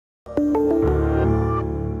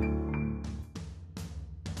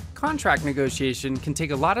Contract negotiation can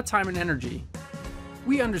take a lot of time and energy.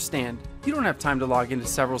 We understand you don't have time to log into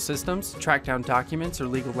several systems, track down documents or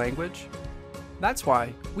legal language. That's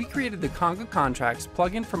why we created the Conga Contracts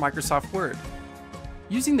plugin for Microsoft Word.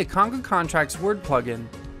 Using the Conga Contracts Word Plugin,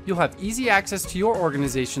 you'll have easy access to your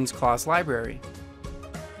organization's clause library.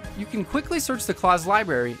 You can quickly search the clause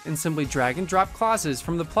library and simply drag and drop clauses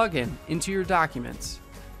from the plugin into your documents.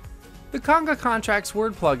 The Conga Contracts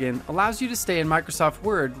Word Plugin allows you to stay in Microsoft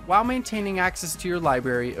Word while maintaining access to your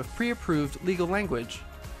library of pre-approved legal language.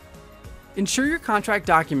 Ensure your contract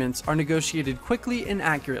documents are negotiated quickly and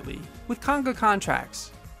accurately with Conga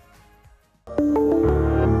Contracts.